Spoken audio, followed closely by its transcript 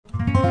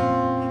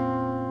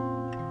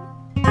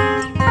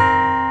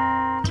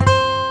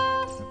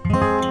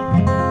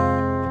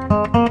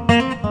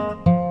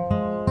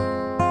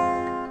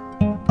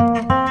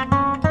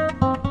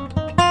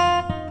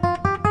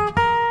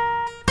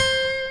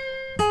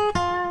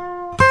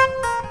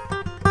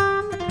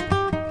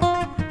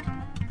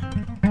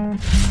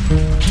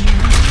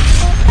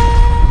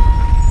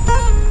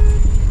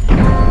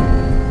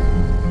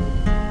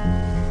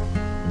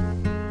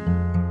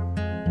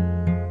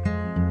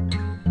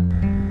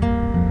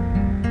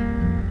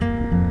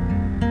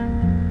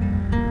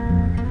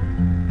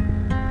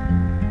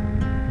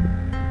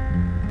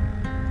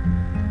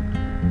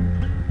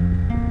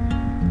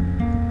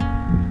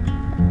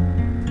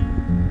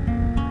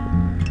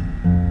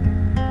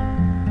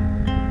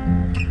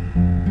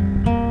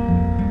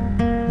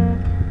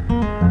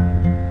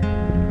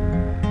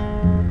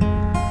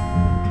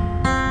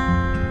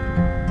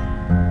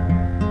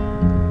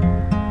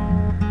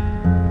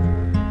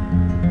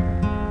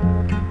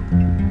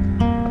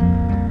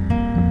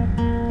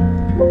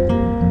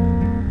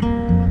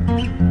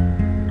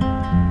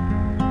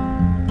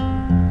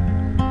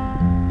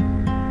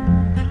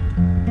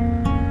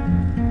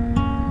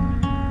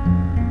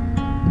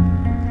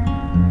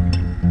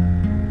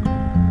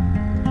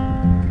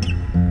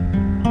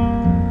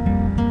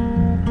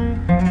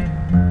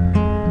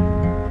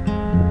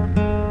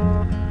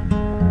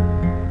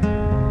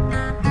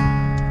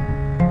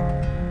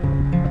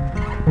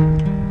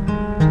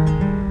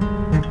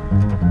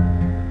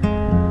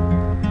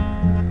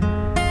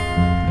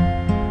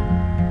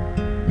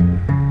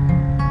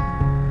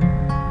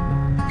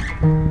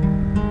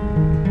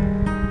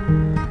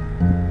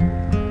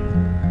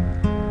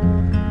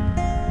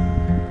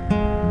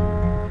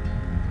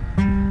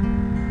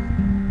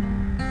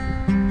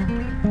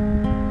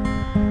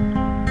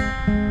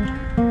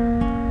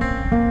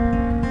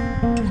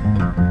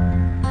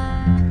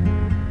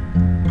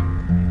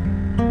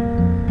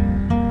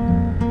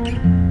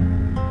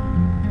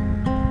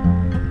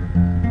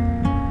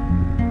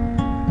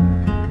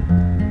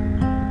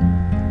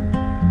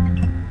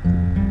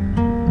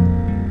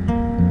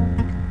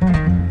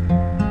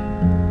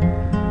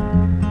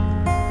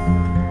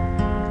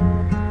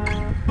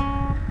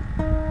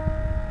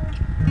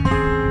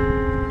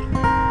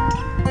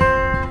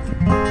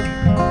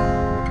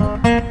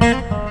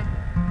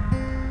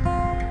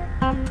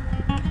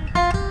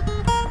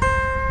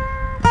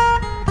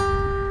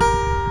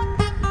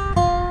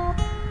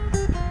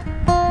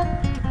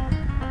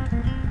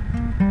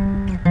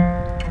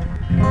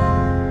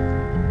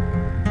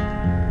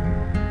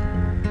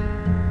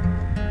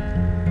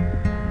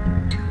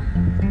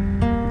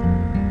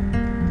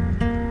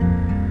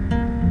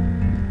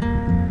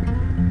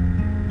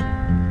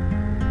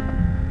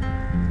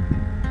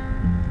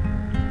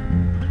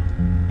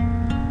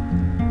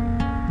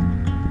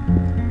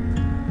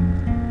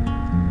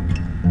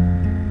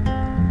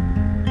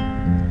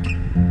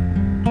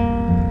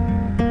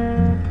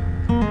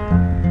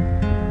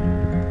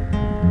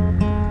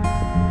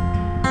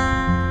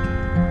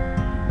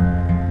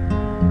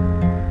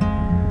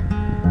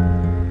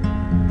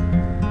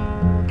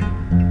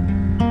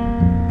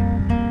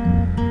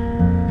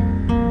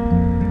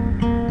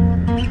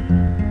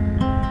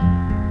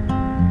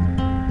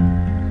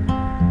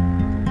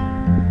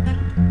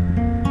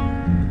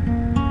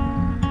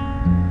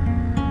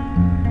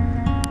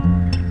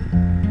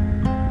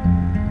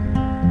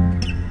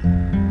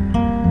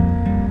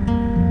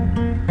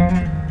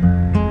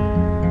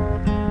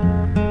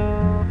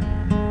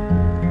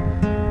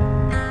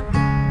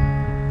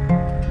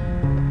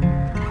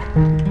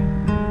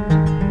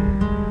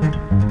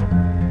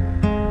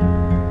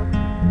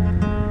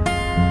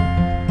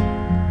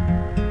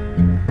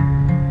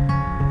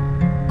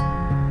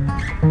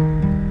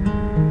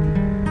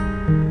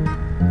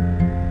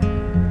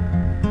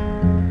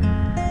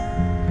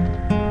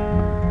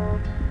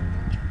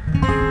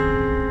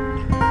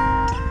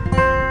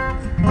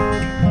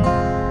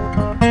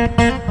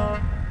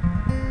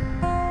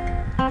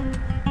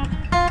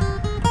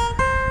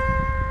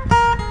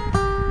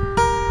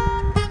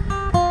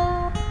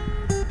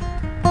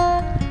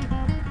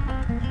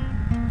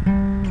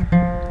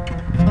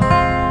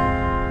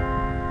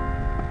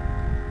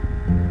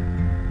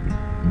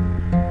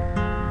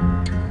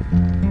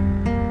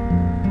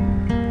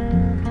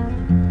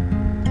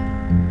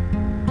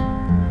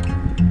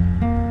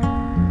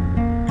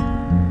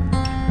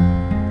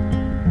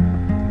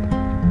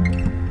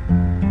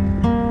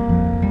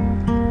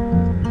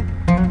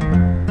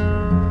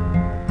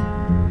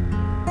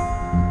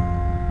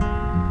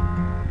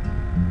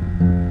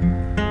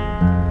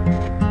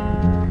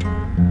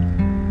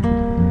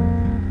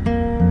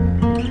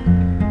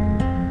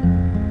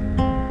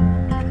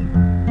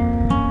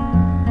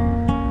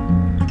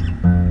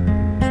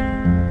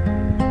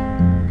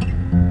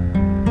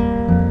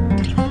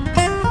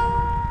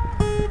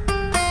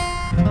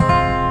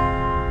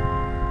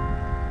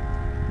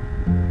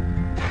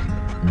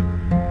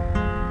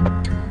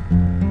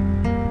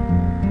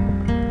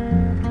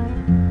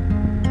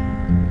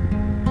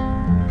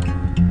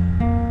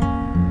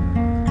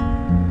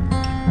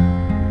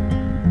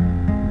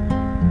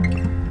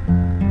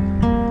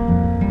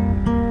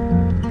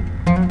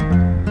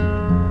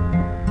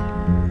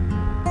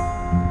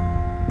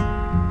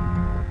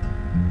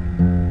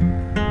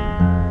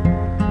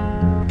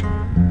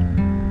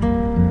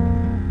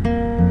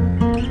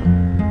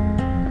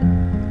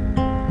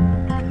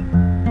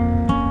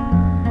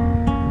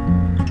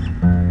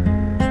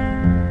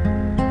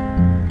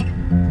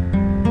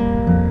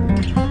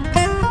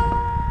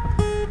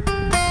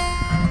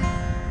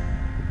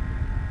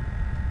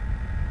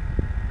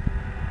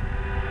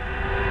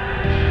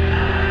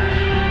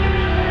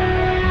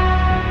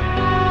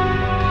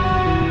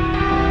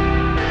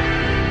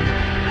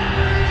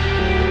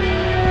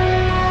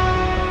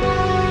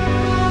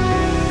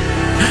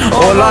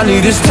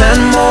just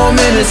 10 more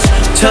minutes,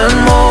 10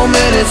 more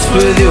minutes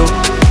with you.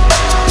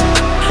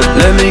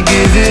 Let me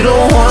give it a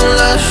one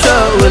last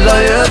shot. Will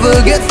I ever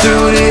get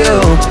through to you?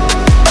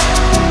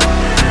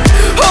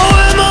 Oh,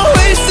 am I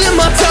wasting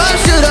my time?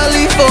 Should I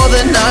leave for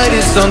the night?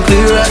 It's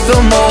unclear at the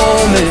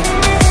moment.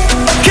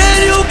 Can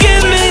you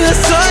give me a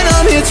sign?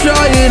 I'm here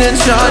trying and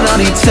trying. I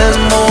need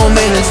 10 more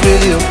minutes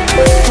with you.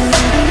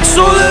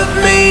 So let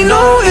me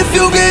know if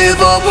you give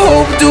up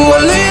hope. Do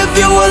I leave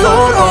you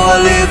alone or I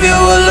leave you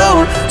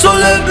alone? So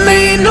let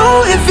me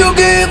know if you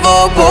give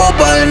up hope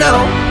by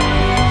now.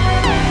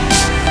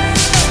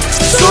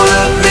 So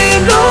let me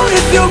know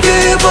if you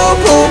give up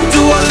hope.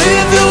 Do I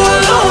leave you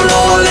alone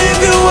or I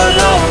leave you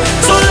alone?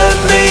 So let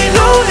me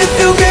know if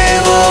you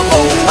give up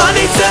hope. I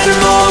need 10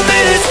 more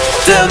minutes,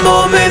 10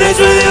 more minutes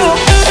with you.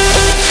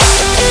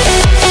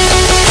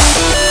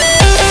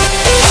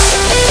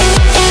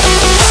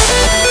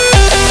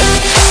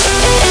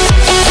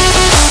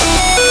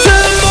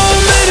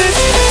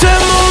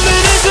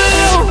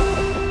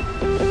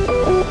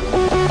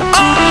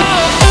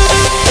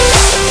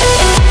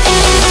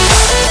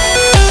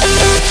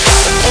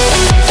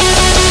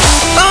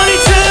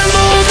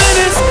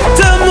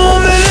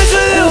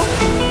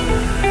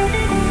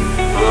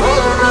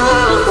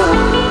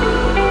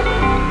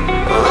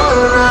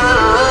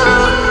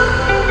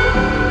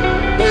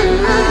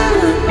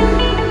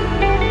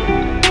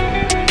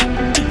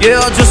 Yeah,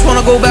 I just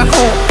wanna go back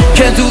home.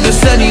 Can't do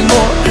this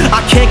anymore.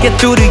 I can't get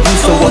through to you,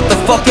 so what the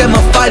fuck am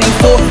I fighting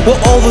for? Were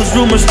all those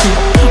rumors true?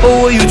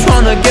 Or were you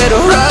trying to get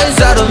a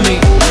rise out of me?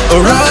 A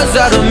rise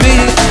out of me?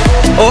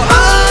 Or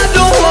I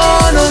don't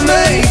wanna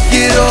make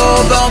it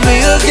all about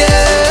me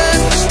again.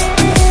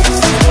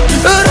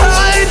 But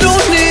I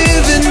don't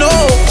even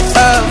know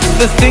half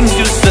the things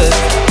you said.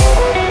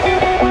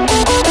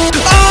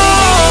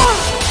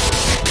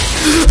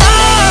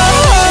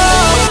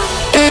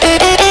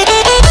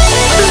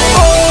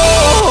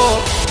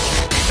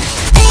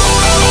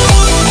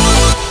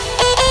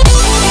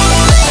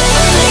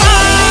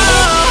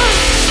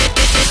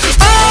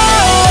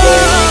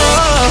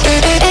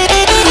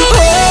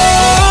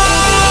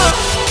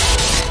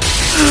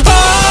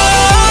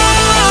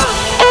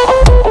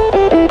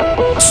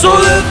 So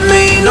let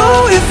me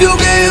know if you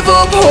gave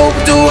up hope.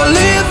 Do I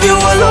leave